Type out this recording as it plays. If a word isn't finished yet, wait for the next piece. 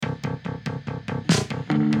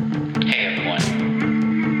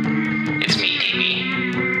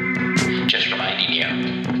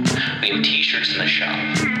t-shirts in the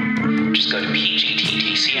shop. Just go to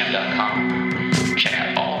pgttcm.com. Check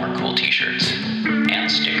out all of our cool t-shirts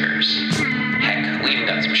and stickers. Heck, we even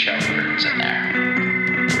got some shower curtains in there.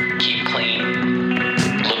 Keep clean,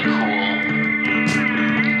 look cool,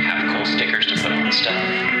 have cool stickers to put on stuff.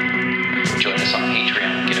 Join us on Patreon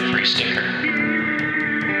and get a free sticker.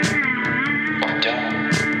 Or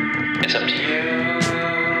don't. It's up to you.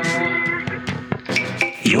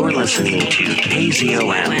 You're listening to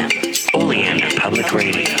KZOM, Oleander Public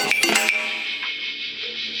Radio.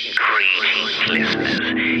 Greetings, listeners.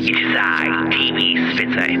 It is I, TV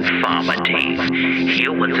Spitzer Informer Dave,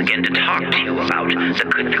 here once again to talk to you about the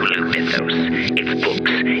Cthulhu mythos, its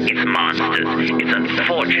books, its monsters, its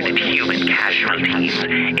unfortunate human casualties,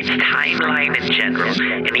 its timeline in general,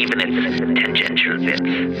 and even its tangential bits,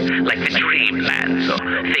 like the dreamlands or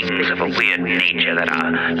things of a weird nature that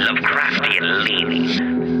are Lovecraftian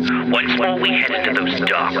leaning. Once more we head into those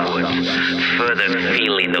dark woods, further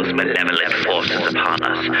feeling those malevolent forces upon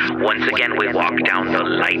us. Once again we walk down the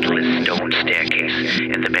lightless stone staircase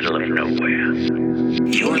in the middle of nowhere.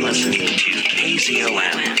 You're listening to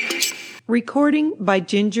KZOM. Recording by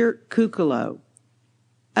Ginger Kukolo.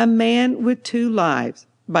 A Man with Two Lives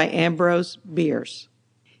by Ambrose Bierce.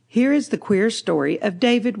 Here is the queer story of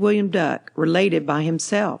David William Duck, related by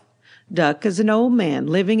himself. Duck is an old man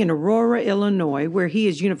living in Aurora, Illinois, where he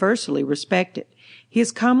is universally respected. He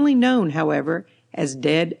is commonly known, however, as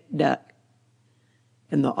Dead Duck.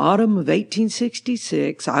 In the autumn of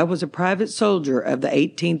 1866, I was a private soldier of the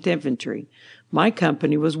 18th Infantry. My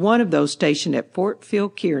company was one of those stationed at Fort Phil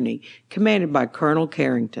Kearny, commanded by Colonel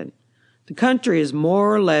Carrington. The country is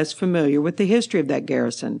more or less familiar with the history of that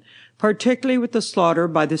garrison, particularly with the slaughter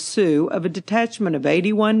by the Sioux of a detachment of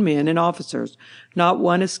 81 men and officers, not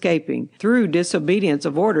one escaping, through disobedience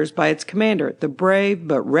of orders by its commander, the brave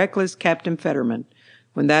but reckless Captain Fetterman.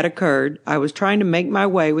 When that occurred, I was trying to make my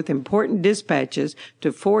way with important dispatches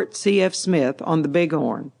to Fort C.F. Smith on the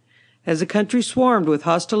Bighorn. As the country swarmed with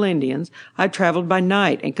hostile Indians, I traveled by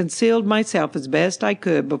night and concealed myself as best I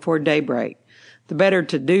could before daybreak. The better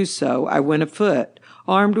to do so, I went afoot,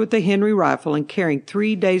 armed with a Henry rifle and carrying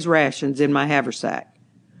 3 days' rations in my haversack.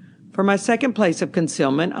 For my second place of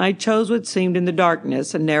concealment, I chose what seemed in the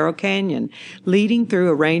darkness a narrow canyon leading through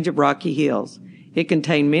a range of rocky hills. It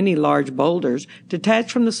contained many large boulders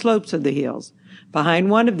detached from the slopes of the hills. Behind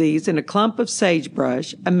one of these, in a clump of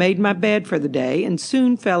sagebrush, I made my bed for the day and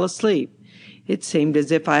soon fell asleep. It seemed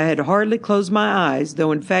as if I had hardly closed my eyes,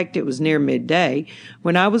 though in fact it was near midday,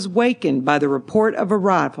 when I was wakened by the report of a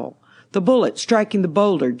rifle, the bullet striking the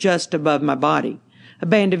boulder just above my body. A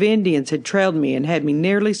band of Indians had trailed me and had me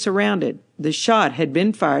nearly surrounded. The shot had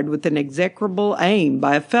been fired with an execrable aim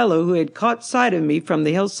by a fellow who had caught sight of me from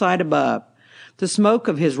the hillside above. The smoke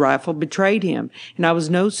of his rifle betrayed him, and I was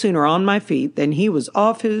no sooner on my feet than he was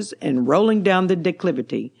off his and rolling down the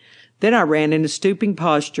declivity. Then I ran in a stooping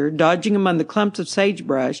posture, dodging among the clumps of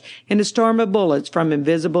sagebrush in a storm of bullets from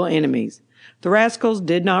invisible enemies. The rascals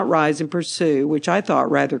did not rise and pursue, which I thought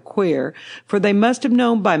rather queer, for they must have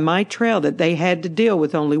known by my trail that they had to deal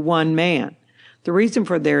with only one man. The reason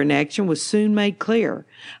for their inaction was soon made clear.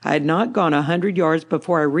 I had not gone 100 yards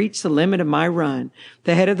before I reached the limit of my run,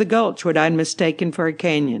 the head of the gulch which I had mistaken for a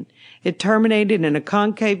canyon. It terminated in a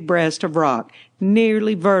concave breast of rock,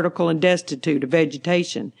 nearly vertical and destitute of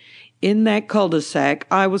vegetation. In that cul-de-sac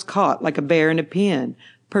I was caught like a bear in a pen.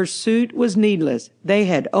 Pursuit was needless. They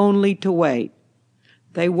had only to wait.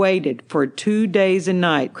 They waited for 2 days and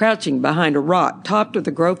nights, crouching behind a rock topped with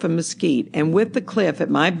a growth of mesquite, and with the cliff at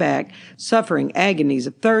my back, suffering agonies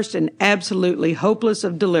of thirst and absolutely hopeless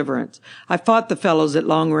of deliverance. I fought the fellows at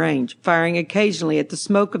long range, firing occasionally at the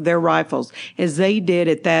smoke of their rifles as they did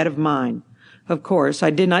at that of mine. Of course, I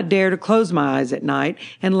did not dare to close my eyes at night,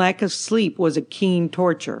 and lack of sleep was a keen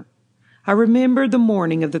torture. I remember the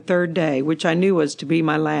morning of the third day, which I knew was to be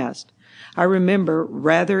my last. I remember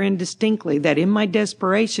rather indistinctly that in my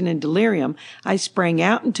desperation and delirium I sprang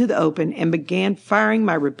out into the open and began firing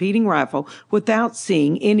my repeating rifle without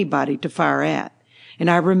seeing anybody to fire at. And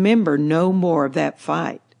I remember no more of that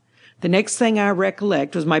fight. The next thing I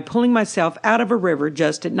recollect was my pulling myself out of a river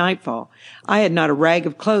just at nightfall. I had not a rag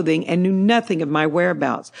of clothing and knew nothing of my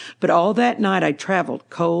whereabouts, but all that night I traveled,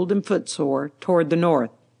 cold and footsore, toward the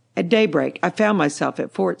north. At daybreak I found myself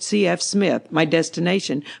at Fort C.F. Smith, my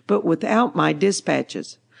destination, but without my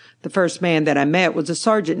dispatches. The first man that I met was a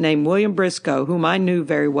sergeant named William Briscoe, whom I knew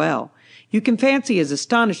very well. You can fancy his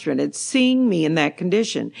astonishment at seeing me in that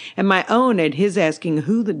condition, and my own at his asking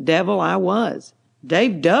who the devil I was.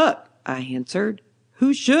 "Dave Duck," I answered.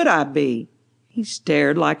 "Who should I be?" He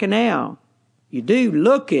stared like an owl. "You do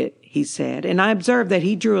look it," he said, and I observed that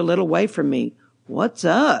he drew a little away from me. "What's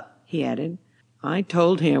up?" he added. I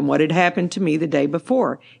told him what had happened to me the day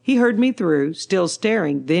before. He heard me through, still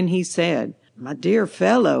staring. Then he said, "My dear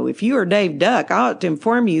fellow, if you are Dave Duck, I ought to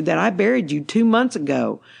inform you that I buried you 2 months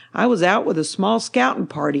ago. I was out with a small scouting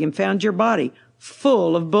party and found your body,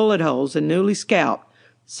 full of bullet holes and newly scalped.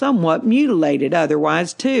 Somewhat mutilated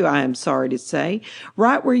otherwise, too, I am sorry to say,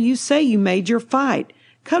 right where you say you made your fight.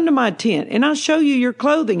 Come to my tent, and I'll show you your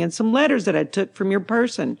clothing and some letters that I took from your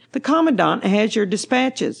person. The commandant has your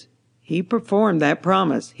dispatches." He performed that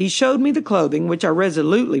promise. He showed me the clothing, which I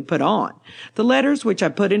resolutely put on, the letters which I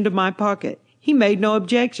put into my pocket. He made no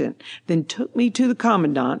objection, then took me to the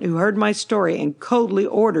commandant, who heard my story and coldly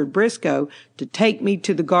ordered Briscoe to take me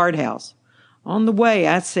to the guardhouse. On the way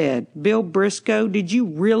I said, "Bill Briscoe, did you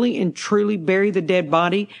really and truly bury the dead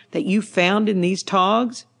body that you found in these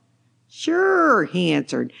togs?" "Sure," he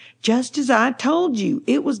answered, "just as I told you.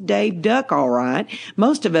 It was Dave Duck, all right.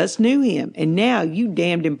 Most of us knew him. And now, you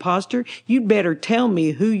damned impostor, you'd better tell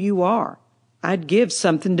me who you are." "I'd give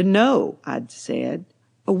something to know," I'd said.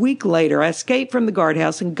 A week later I escaped from the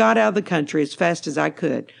guardhouse and got out of the country as fast as I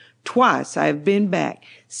could. Twice I have been back,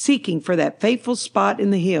 seeking for that fateful spot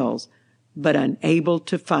in the hills, but unable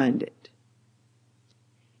to find it.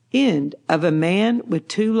 End of A Man with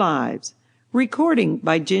Two Lives. Recording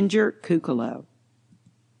by Ginger Kukalo.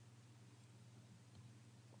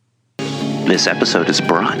 This episode is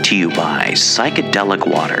brought to you by Psychedelic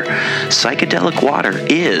Water. Psychedelic Water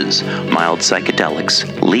is mild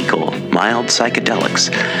psychedelics, legal mild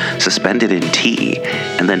psychedelics, suspended in tea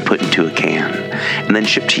and then put into a can and then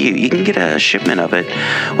shipped to you. You can get a shipment of it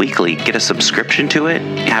weekly, get a subscription to it,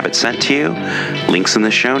 have it sent to you. Links in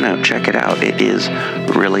the show note. Check it out. It is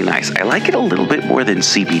really nice. I like it a little bit more than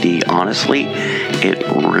CBD. Honestly, it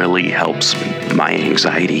really helps my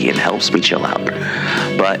anxiety. It helps me chill out.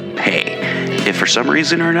 But hey, if for some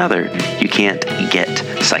reason or another you can't get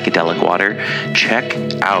psychedelic water, check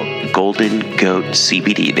out Golden Goat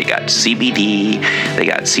CBD. They got CBD, they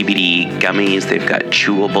got CBD gummies, they've got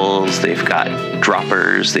chewables, they've got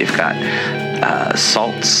droppers, they've got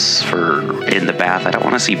salts for in the bath. I don't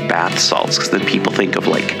want to see bath salts because then people think of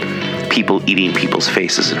like people eating people's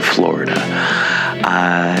faces in Florida.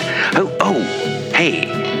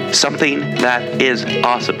 Hey, something that is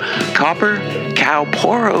awesome. Copper Cow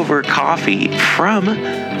pour-over coffee from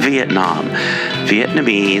Vietnam.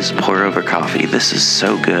 Vietnamese pour-over coffee. This is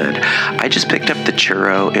so good. I just picked up the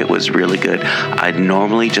churro. It was really good. I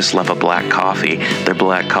normally just love a black coffee. Their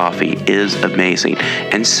black coffee is amazing.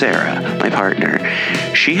 And Sarah, my partner,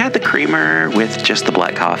 she had the creamer with just the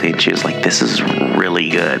black coffee, and she was like, "This is really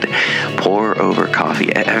good. Pour-over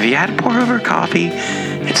coffee." Have you had pour-over coffee?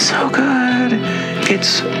 It's so good.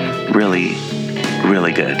 It's really,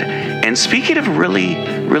 really good. And speaking of really,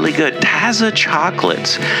 really good, Taza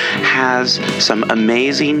Chocolates has some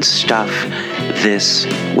amazing stuff this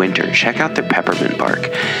winter. Check out their peppermint bark.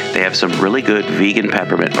 They have some really good vegan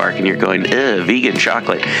peppermint bark, and you're going, vegan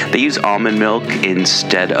chocolate. They use almond milk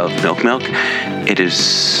instead of milk. It is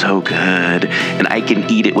so good, and I can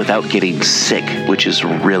eat it without getting sick, which is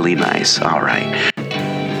really nice. All right.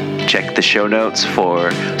 Check the show notes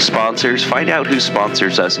for sponsors. Find out who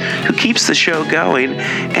sponsors us, who keeps the show going,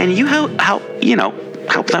 and you help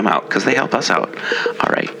them out because they help us out. All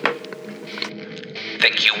right.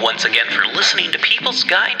 Thank you once again for listening to People's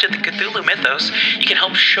Guide to the Cthulhu Mythos. You can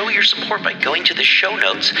help show your support by going to the show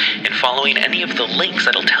notes and following any of the links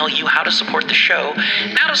that'll tell you how to support the show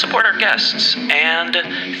and how to support our guests. And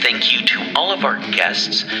thank you to all of our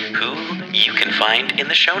guests who you can find in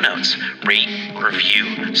the show notes. Rate,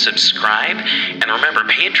 review, subscribe, and remember,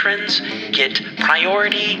 patrons get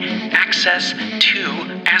priority access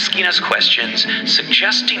to asking us questions,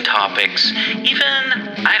 suggesting topics, even,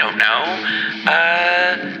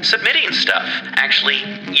 submitting stuff. Actually,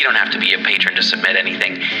 you don't have to be a patron to submit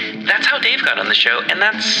anything. That's how Dave got on the show, and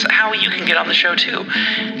that's how you can get on the show too.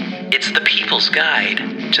 It's the People's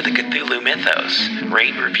Guide to the Cthulhu Mythos.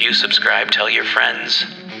 Rate, review, subscribe, tell your friends.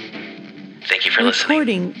 Thank you for listening.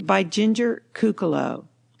 Recording by Ginger Kukalo.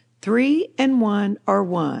 3 and 1 are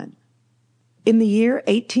 1. In the year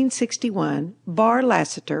 1861, Bar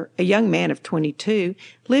Lassiter, a young man of 22,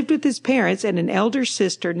 lived with his parents and an elder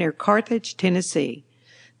sister near Carthage, Tennessee.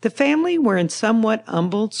 The family were in somewhat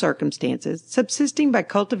humble circumstances, subsisting by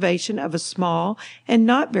cultivation of a small and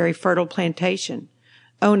not very fertile plantation.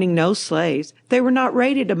 Owning no slaves, they were not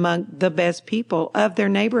rated among the best people of their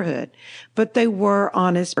neighborhood, but they were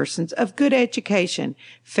honest persons of good education,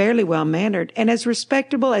 fairly well-mannered, and as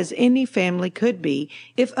respectable as any family could be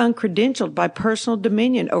if uncredentialed by personal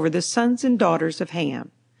dominion over the sons and daughters of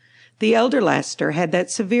Ham. The elder Lassiter had that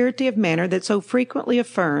severity of manner that so frequently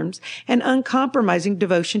affirms an uncompromising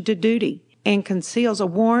devotion to duty, and conceals a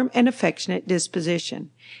warm and affectionate disposition.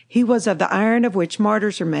 He was of the iron of which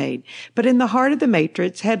martyrs are made, but in the heart of the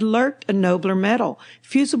matrix had lurked a nobler metal,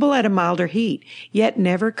 fusible at a milder heat, yet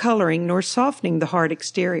never coloring nor softening the hard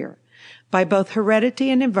exterior. By both heredity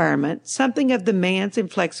and environment, something of the man's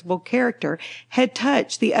inflexible character had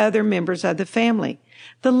touched the other members of the family.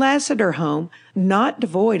 The Lassiter home, not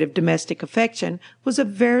devoid of domestic affection, was a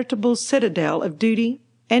veritable citadel of duty,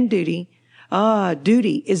 and duty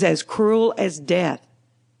is as cruel as death.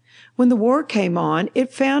 When the war came on,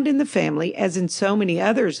 it found in the family, as in so many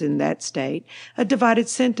others in that state, a divided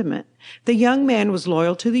sentiment. The young man was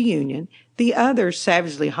loyal to the Union, the other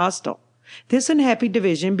savagely hostile. This unhappy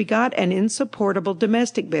division begot an insupportable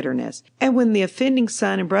domestic bitterness, and when the offending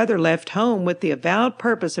son and brother left home with the avowed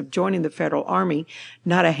purpose of joining the Federal army,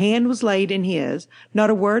 not a hand was laid in his, not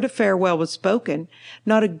a word of farewell was spoken,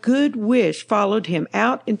 not a good wish followed him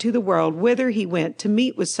out into the world, whither he went to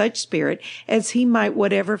meet with such spirit as he might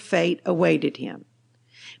whatever fate awaited him.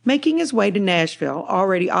 Making his way to Nashville,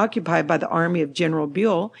 already occupied by the army of General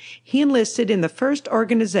Buell, he enlisted in the first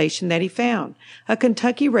organization that he found, a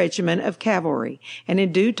Kentucky regiment of cavalry, and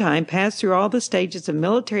in due time passed through all the stages of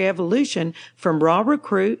military evolution from raw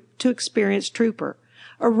recruit to experienced trooper.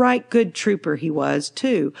 A right good trooper he was,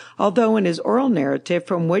 too, although in his oral narrative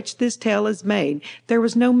from which this tale is made there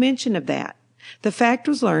was no mention of that. The fact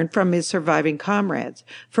was learned from his surviving comrades,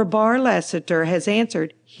 for Barr Lassiter has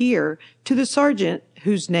answered, here, to the sergeant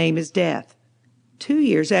whose name is Death. 2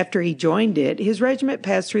 years after he joined it, his regiment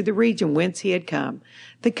passed through the region whence he had come.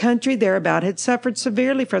 The country thereabout had suffered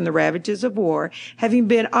severely from the ravages of war, having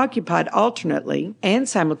been occupied alternately and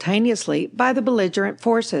simultaneously by the belligerent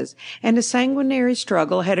forces, and a sanguinary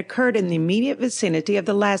struggle had occurred in the immediate vicinity of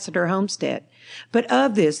the Lassiter homestead. But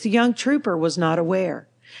of this the young trooper was not aware.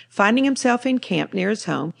 Finding himself encamped near his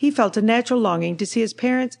home, he felt a natural longing to see his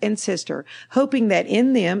parents and sister, hoping that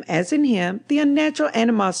in them, as in him, the unnatural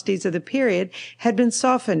animosities of the period had been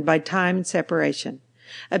softened by time and separation.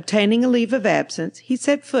 Obtaining a leave of absence, he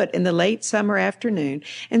set foot in the late summer afternoon,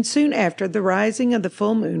 and soon after the rising of the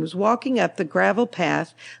full moon was walking up the gravel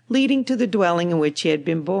path leading to the dwelling in which he had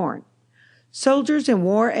been born. Soldiers in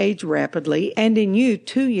war age rapidly, and in youth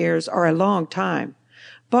 2 years are a long time.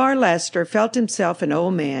 Barr Lassiter felt himself an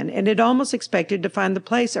old man, and had almost expected to find the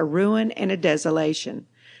place a ruin and a desolation.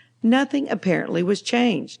 Nothing apparently was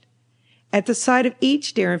changed. At the sight of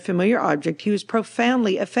each dear and familiar object he was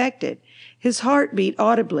profoundly affected. His heart beat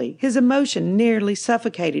audibly, his emotion nearly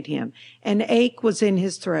suffocated him, an ache was in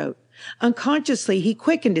his throat. Unconsciously he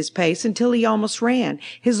quickened his pace until he almost ran,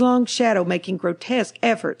 his long shadow making grotesque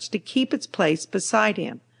efforts to keep its place beside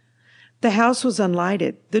him. The house was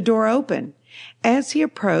unlighted, the door open. As he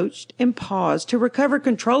approached and paused to recover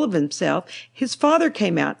control of himself, his father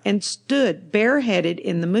came out and stood bareheaded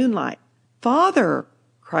in the moonlight. "Father!"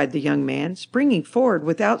 cried the young man, springing forward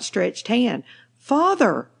with outstretched hand.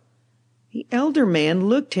 "Father!" The elder man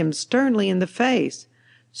looked him sternly in the face,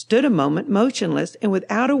 stood a moment motionless, and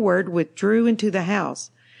without a word withdrew into the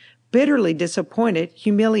house. Bitterly disappointed,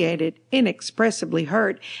 humiliated, inexpressibly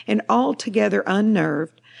hurt, and altogether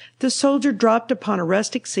unnerved, the soldier dropped upon a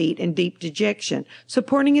rustic seat in deep dejection,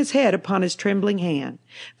 supporting his head upon his trembling hand.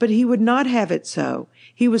 But he would not have it so.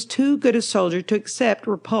 He was too good a soldier to accept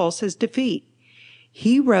repulse as defeat.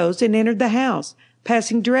 He rose and entered the house,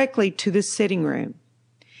 passing directly to the sitting-room.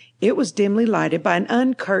 It was dimly lighted by an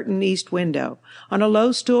uncurtained east window. On a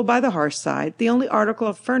low stool by the hearthside, the only article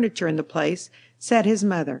of furniture in the place, sat his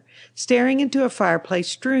mother, staring into a fireplace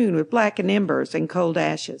strewn with blackened embers and cold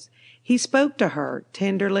ashes. He spoke to her,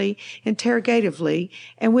 tenderly, interrogatively,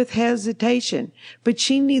 and with hesitation, but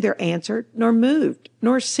she neither answered nor moved,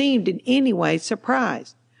 nor seemed in any way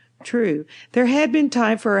surprised. True, there had been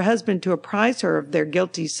time for her husband to apprise her of their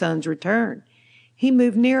guilty son's return. He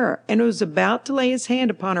moved nearer, and was about to lay his hand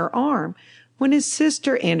upon her arm, when his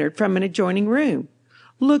sister entered from an adjoining room,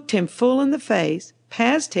 looked him full in the face,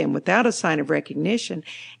 passed him without a sign of recognition,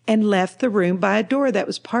 and left the room by a door that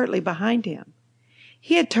was partly behind him.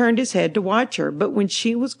 He had turned his head to watch her, but when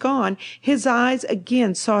she was gone, his eyes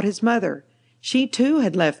again sought his mother. She too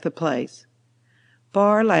had left the place.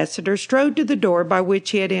 Barr Lassiter strode to the door by which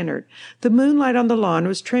he had entered. The moonlight on the lawn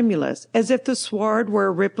was tremulous, as if the sward were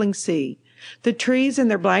a rippling sea. The trees in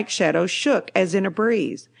their black shadows shook as in a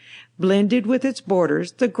breeze. Blended with its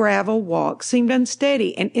borders, the gravel walk seemed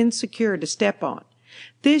unsteady and insecure to step on.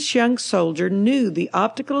 This young soldier knew the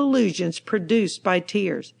optical illusions produced by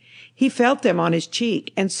tears. He felt them on his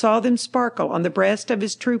cheek, and saw them sparkle on the breast of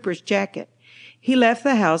his trooper's jacket. He left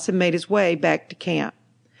the house and made his way back to camp.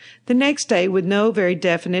 The next day, with no very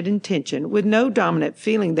definite intention, with no dominant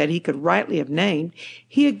feeling that he could rightly have named,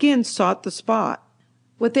 he again sought the spot.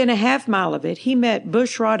 Within a half-mile of it he met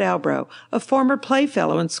Bushrod Albro, a former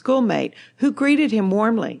playfellow and schoolmate, who greeted him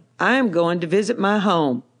warmly. "I am going to visit my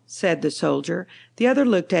home," said the soldier. The other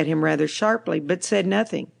looked at him rather sharply, but said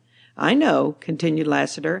nothing. "I know," continued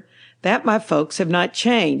Lassiter, "that my folks have not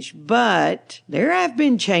changed, but—" "There have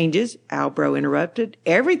been changes," Albro interrupted.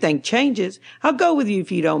 "Everything changes. I'll go with you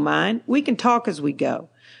if you don't mind. We can talk as we go."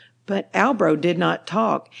 But Albro did not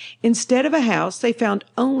talk. Instead of a house, they found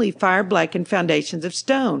only fire-blackened foundations of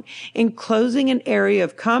stone, enclosing an area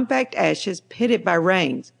of compact ashes pitted by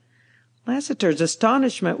rains. Lassiter's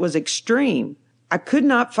astonishment was extreme. "I could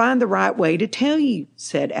not find the right way to tell you,"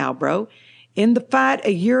 said Albro. "In the fight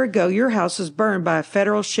a year ago your house was burned by a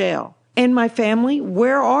Federal shell. And my family,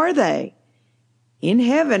 where are they?" "In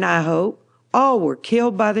heaven, I hope. All were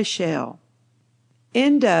killed by the shell."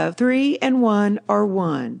 End of 3 and 1 are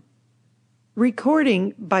 1.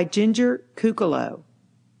 Recording by Ginger Kukalo.